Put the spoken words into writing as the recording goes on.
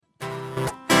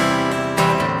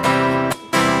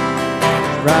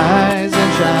rise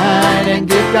and shine and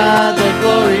give God the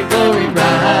glory, glory,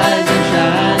 rise and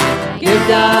shine. Give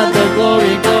God the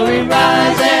glory, glory,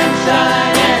 rise and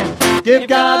shine and give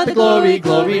God the glory,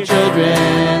 glory,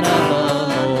 children of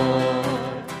the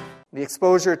Lord. The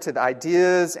exposure to the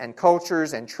ideas and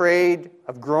cultures and trade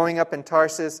of growing up in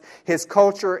Tarsus, his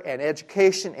culture and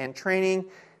education and training,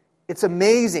 it's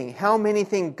amazing how many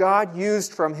things God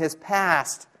used from his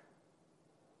past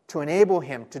to enable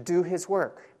him to do his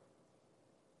work.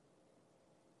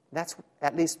 That's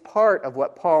at least part of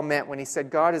what Paul meant when he said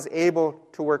God is able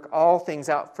to work all things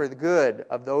out for the good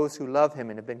of those who love him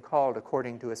and have been called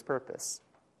according to his purpose.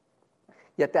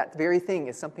 Yet that very thing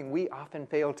is something we often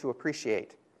fail to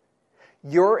appreciate.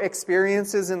 Your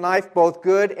experiences in life, both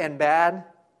good and bad,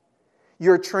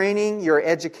 your training, your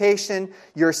education,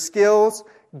 your skills,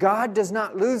 God does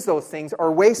not lose those things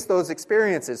or waste those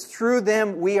experiences. Through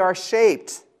them we are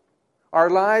shaped. Our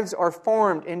lives are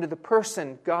formed into the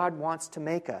person God wants to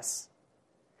make us.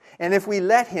 And if we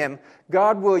let Him,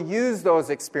 God will use those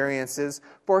experiences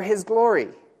for His glory.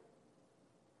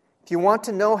 If you want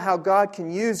to know how God can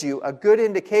use you, a good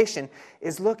indication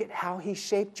is look at how He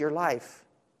shaped your life.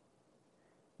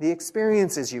 The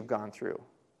experiences you've gone through.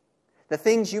 The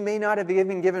things you may not have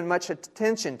even given much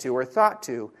attention to or thought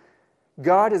to.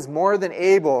 God is more than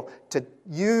able to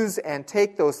use and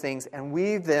take those things and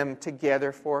weave them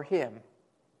together for Him.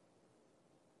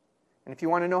 And if you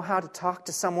want to know how to talk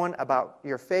to someone about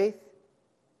your faith,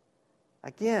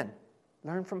 again,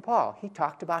 learn from Paul. He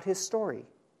talked about his story.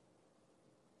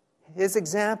 His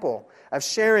example of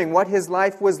sharing what his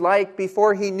life was like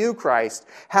before he knew Christ,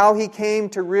 how he came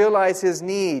to realize his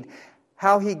need,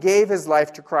 how he gave his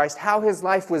life to Christ, how his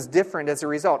life was different as a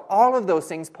result. All of those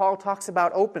things Paul talks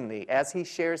about openly as he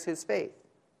shares his faith.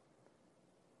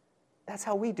 That's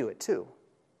how we do it too.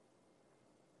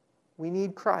 We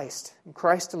need Christ, and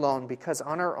Christ alone, because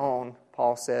on our own,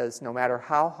 Paul says, no matter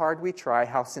how hard we try,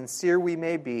 how sincere we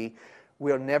may be,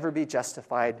 we'll never be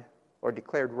justified or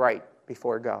declared right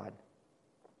before God.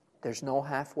 There's no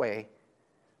halfway.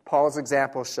 Paul's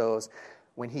example shows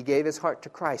when he gave his heart to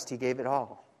Christ, he gave it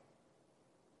all.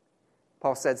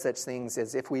 Paul said such things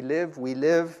as, if we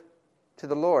live to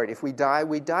the Lord. If we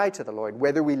die to the Lord.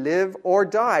 Whether we live or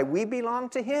die, we belong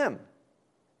to Him.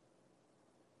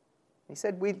 He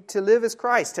said, to live is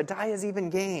Christ, to die is even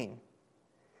gain.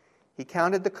 He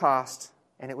counted the cost,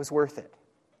 and it was worth it.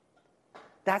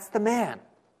 That's the man.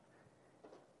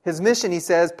 His mission, he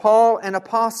says, Paul, an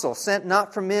apostle, sent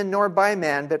not from men nor by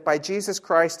man, but by Jesus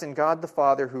Christ and God the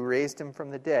Father who raised Him from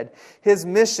the dead. His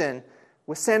mission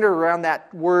was centered around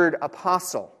that word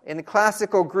apostle. In the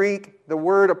classical Greek, the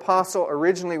word apostle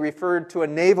originally referred to a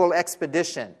naval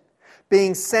expedition,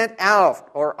 being sent out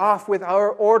or off with our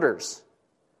orders.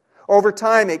 Over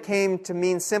time, it came to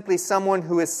mean simply someone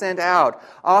who is sent out,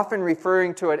 often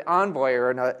referring to an envoy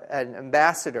or an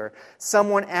ambassador,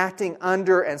 someone acting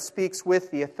under and speaks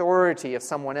with the authority of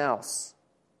someone else.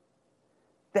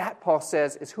 That, Paul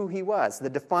says, is who he was, the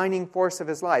defining force of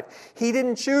his life. He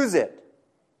didn't choose it.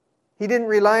 He didn't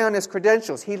rely on his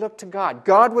credentials. He looked to God.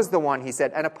 God was the one, he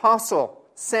said, an apostle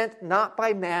sent not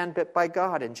by man, but by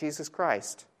God in Jesus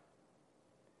Christ.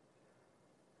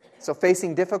 So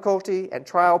facing difficulty and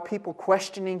trial, people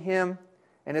questioning him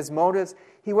and his motives,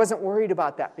 he wasn't worried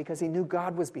about that because he knew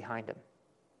God was behind him.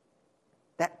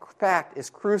 That fact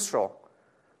is crucial.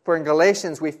 For in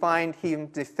Galatians, we find him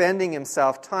defending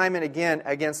himself time and again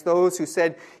against those who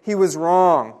said he was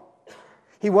wrong.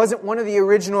 He wasn't one of the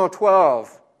original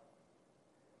 12.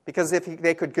 Because if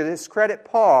they could discredit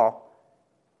Paul,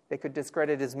 they could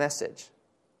discredit his message.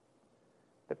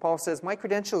 But Paul says, my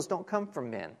credentials don't come from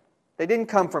men. They didn't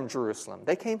come from Jerusalem.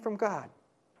 They came from God.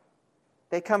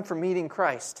 They come from meeting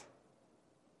Christ.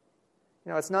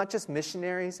 You know, it's not just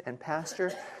missionaries and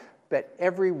pastors, but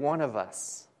every one of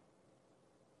us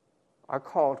are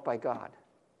called by God.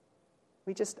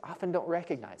 We just often don't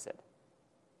recognize it.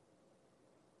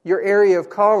 Your area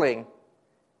of calling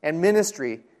and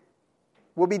ministry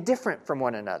will be different from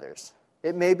one another's.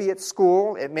 It may be at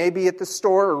school, it may be at the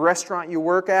store or restaurant you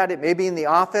work at, it may be in the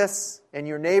office, in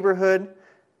your neighborhood.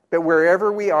 But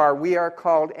wherever we are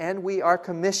called and we are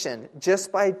commissioned,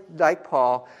 just like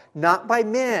Paul, not by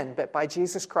men, but by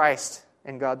Jesus Christ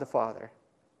and God the Father.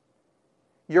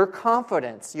 Your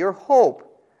confidence, your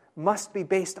hope must be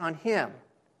based on Him,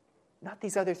 not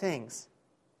these other things.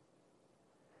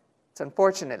 It's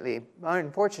unfortunate,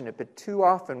 but too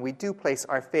often we do place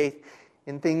our faith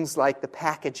in things like the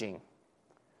packaging,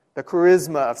 the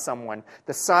charisma of someone,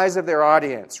 the size of their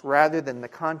audience, rather than the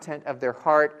content of their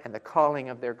heart and the calling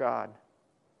of their God.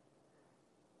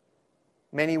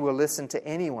 Many will listen to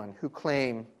anyone who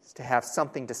claims to have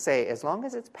something to say as long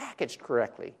as it's packaged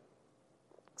correctly.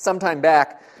 Sometime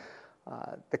back,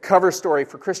 the cover story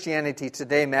for Christianity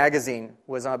Today magazine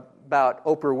was about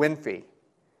Oprah Winfrey,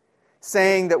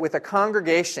 saying that with a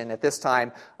congregation at this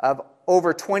time of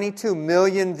over 22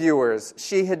 million viewers,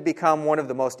 she had become one of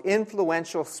the most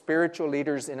influential spiritual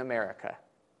leaders in America.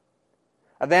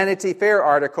 A Vanity Fair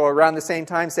article around the same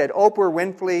time said, Oprah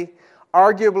Winfrey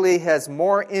arguably has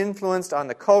more influence on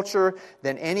the culture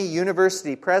than any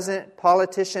university president,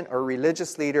 politician, or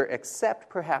religious leader, except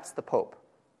perhaps the Pope.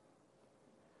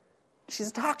 She's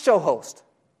a talk show host.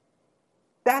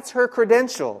 That's her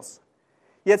credentials.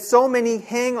 Yet so many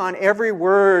hang on every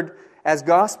word as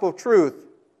gospel truth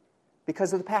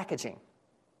because of the packaging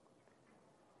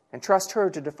and trust her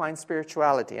to define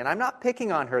spirituality. And I'm not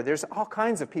picking on her. There's all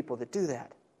kinds of people that do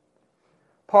that.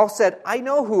 Paul said, I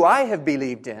know who I have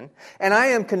believed in, and I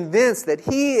am convinced that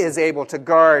he is able to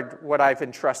guard what I've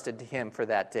entrusted to him for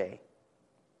that day.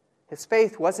 His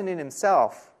faith wasn't in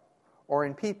himself or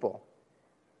in people.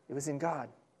 It was in God.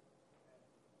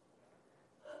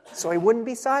 So he wouldn't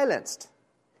be silenced.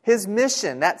 His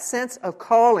mission, that sense of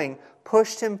calling,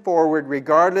 pushed him forward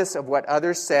regardless of what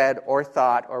others said or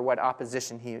thought or what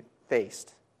opposition he faced.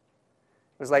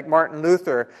 It was like Martin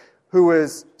Luther, who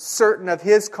was certain of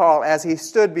his call as he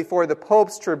stood before the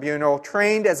Pope's tribunal,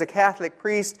 trained as a Catholic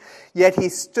priest, yet he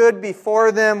stood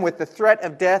before them with the threat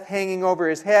of death hanging over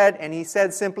his head, and he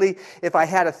said simply, if I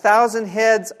had 1,000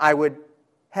 heads, I would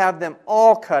have them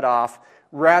all cut off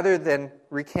rather than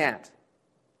recant.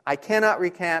 I cannot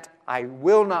recant. I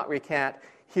will not recant.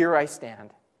 Here I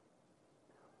stand.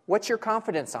 What's your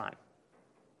confidence on?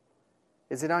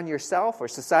 Is it on yourself or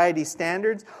society's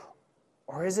standards?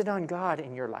 Or is it on God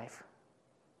in your life?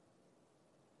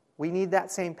 We need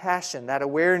that same passion, that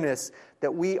awareness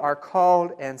that we are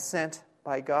called and sent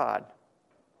by God.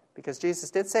 Because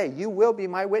Jesus did say, you will be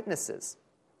my witnesses.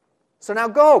 So now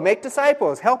go, make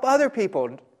disciples, help other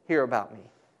people hear about me.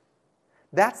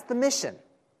 That's the mission.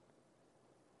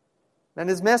 Then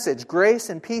his message, grace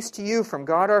and peace to you from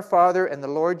God our Father and the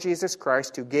Lord Jesus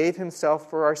Christ, who gave himself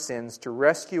for our sins to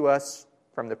rescue us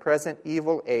from the present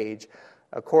evil age,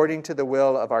 according to the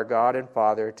will of our God and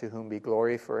Father, to whom be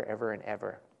glory forever and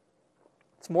ever.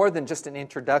 It's more than just an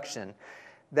introduction.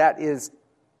 That is,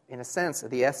 in a sense,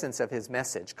 the essence of his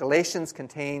message. Galatians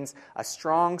contains a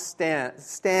strong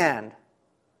stand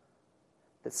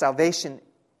that salvation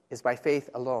is by faith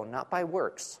alone, not by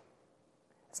works.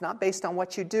 It's not based on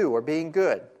what you do or being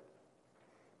good.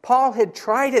 Paul had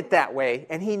tried it that way,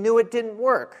 and he knew it didn't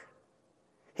work.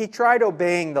 He tried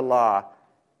obeying the law.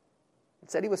 It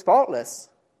said he was faultless,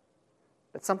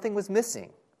 but something was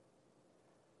missing.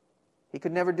 He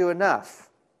could never do enough.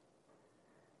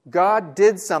 God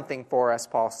did something for us,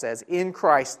 Paul says, in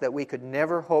Christ that we could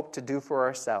never hope to do for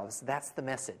ourselves. That's the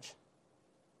message.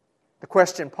 The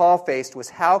question Paul faced was,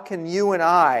 how can you and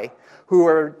I, who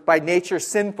are by nature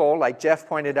sinful, like Jeff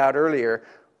pointed out earlier,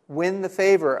 win the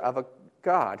favor of a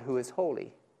God who is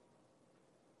holy?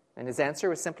 And his answer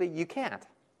was simply, you can't.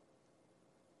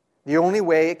 The only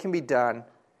way it can be done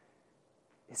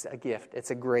is a gift.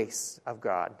 It's a grace of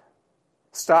God.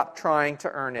 Stop trying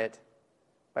to earn it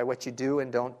by what you do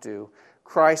and don't do.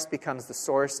 Christ becomes the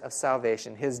source of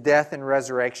salvation. His death and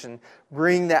resurrection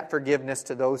bring that forgiveness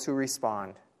to those who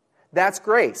respond. That's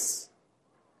grace,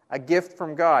 a gift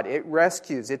from God. It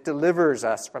rescues, it delivers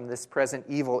us from this present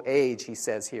evil age, he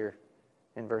says here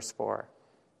in verse 4.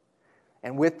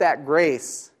 And with that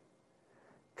grace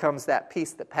comes that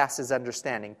peace that passes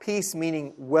understanding. Peace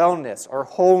meaning wellness or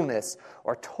wholeness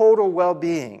or total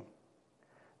well-being.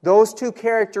 Those two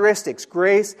characteristics,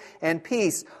 grace and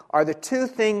peace, are the two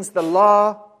things the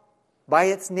law, by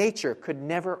its nature, could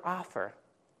never offer.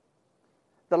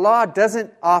 The law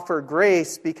doesn't offer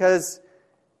grace because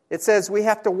it says we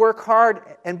have to work hard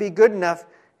and be good enough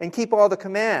and keep all the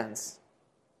commands.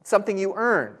 It's something you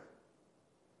earn.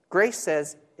 Grace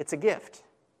says it's a gift.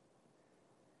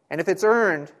 And if it's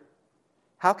earned,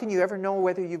 how can you ever know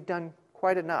whether you've done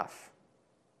quite enough?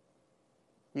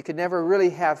 You can never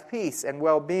really have peace and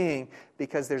well-being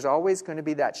because there's always going to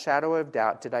be that shadow of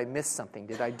doubt. Did I miss something?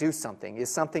 Did I do something? Is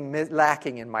something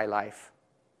lacking in my life?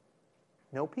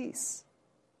 No peace.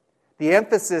 The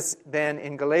emphasis then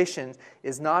in Galatians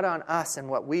is not on us and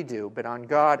what we do, but on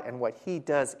God and what he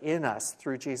does in us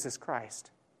through Jesus Christ.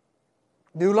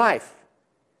 New life.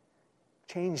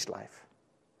 Changed life.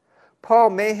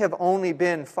 Paul may have only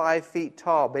been 5 feet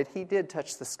tall, but he did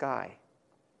touch the sky.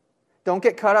 Don't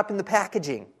get caught up in the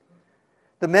packaging.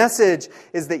 The message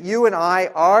is that you and I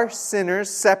are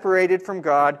sinners separated from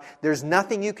God. There's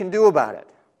nothing you can do about it.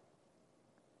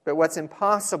 But what's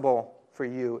impossible for for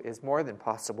you is more than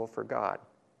possible for God.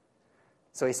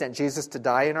 So he sent Jesus to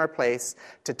die in our place,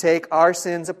 to take our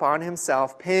sins upon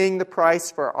himself, paying the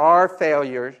price for our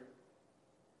failures.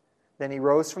 Then he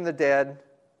rose from the dead,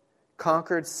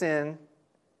 conquered sin,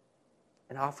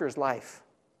 and offers life.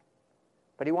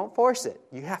 But he won't force it.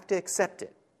 You have to accept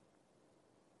it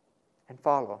and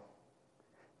follow.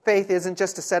 Faith isn't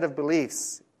just a set of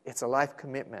beliefs. It's a life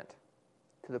commitment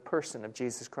to the person of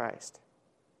Jesus Christ.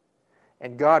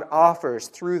 And God offers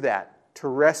through that to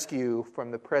rescue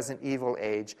from the present evil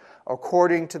age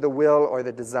according to the will or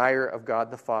the desire of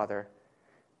God the Father.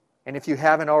 And if you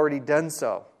haven't already done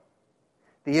so,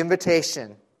 the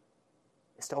invitation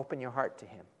is to open your heart to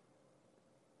him.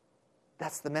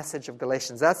 That's the message of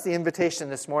Galatians. That's the invitation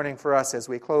this morning for us as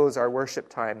we close our worship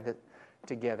time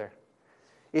together.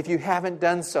 If you haven't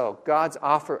done so, God's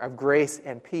offer of grace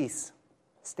and peace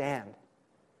stand.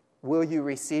 Will you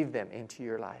receive them into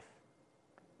your life?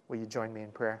 Will you join me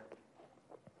in prayer?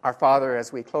 Our Father,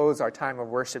 as we close our time of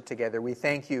worship together, we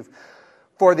thank you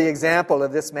for the example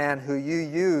of this man who you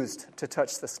used to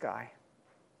touch the sky.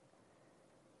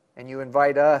 And you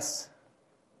invite us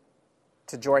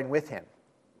to join with him.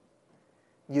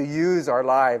 You use our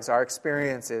lives, our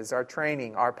experiences, our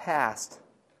training, our past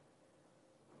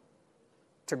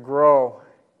to grow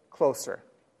closer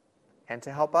and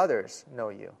to help others know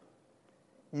you.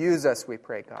 Use us, we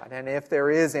pray, God. And if there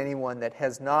is anyone that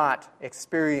has not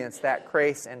experienced that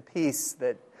grace and peace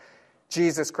that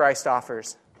Jesus Christ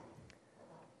offers,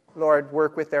 Lord,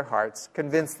 work with their hearts.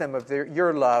 Convince them of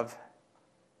your love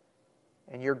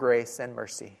and your grace and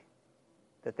mercy,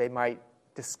 that they might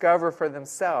discover for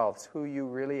themselves who you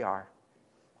really are.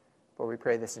 For we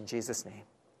pray this in Jesus' name.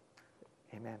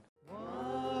 Amen.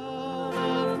 What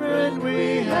a friend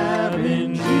we have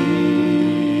in Jesus,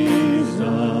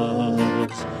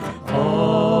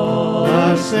 all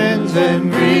our sins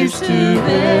and griefs to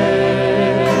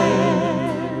bear.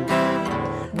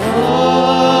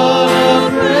 What a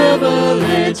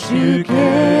privilege to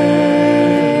carry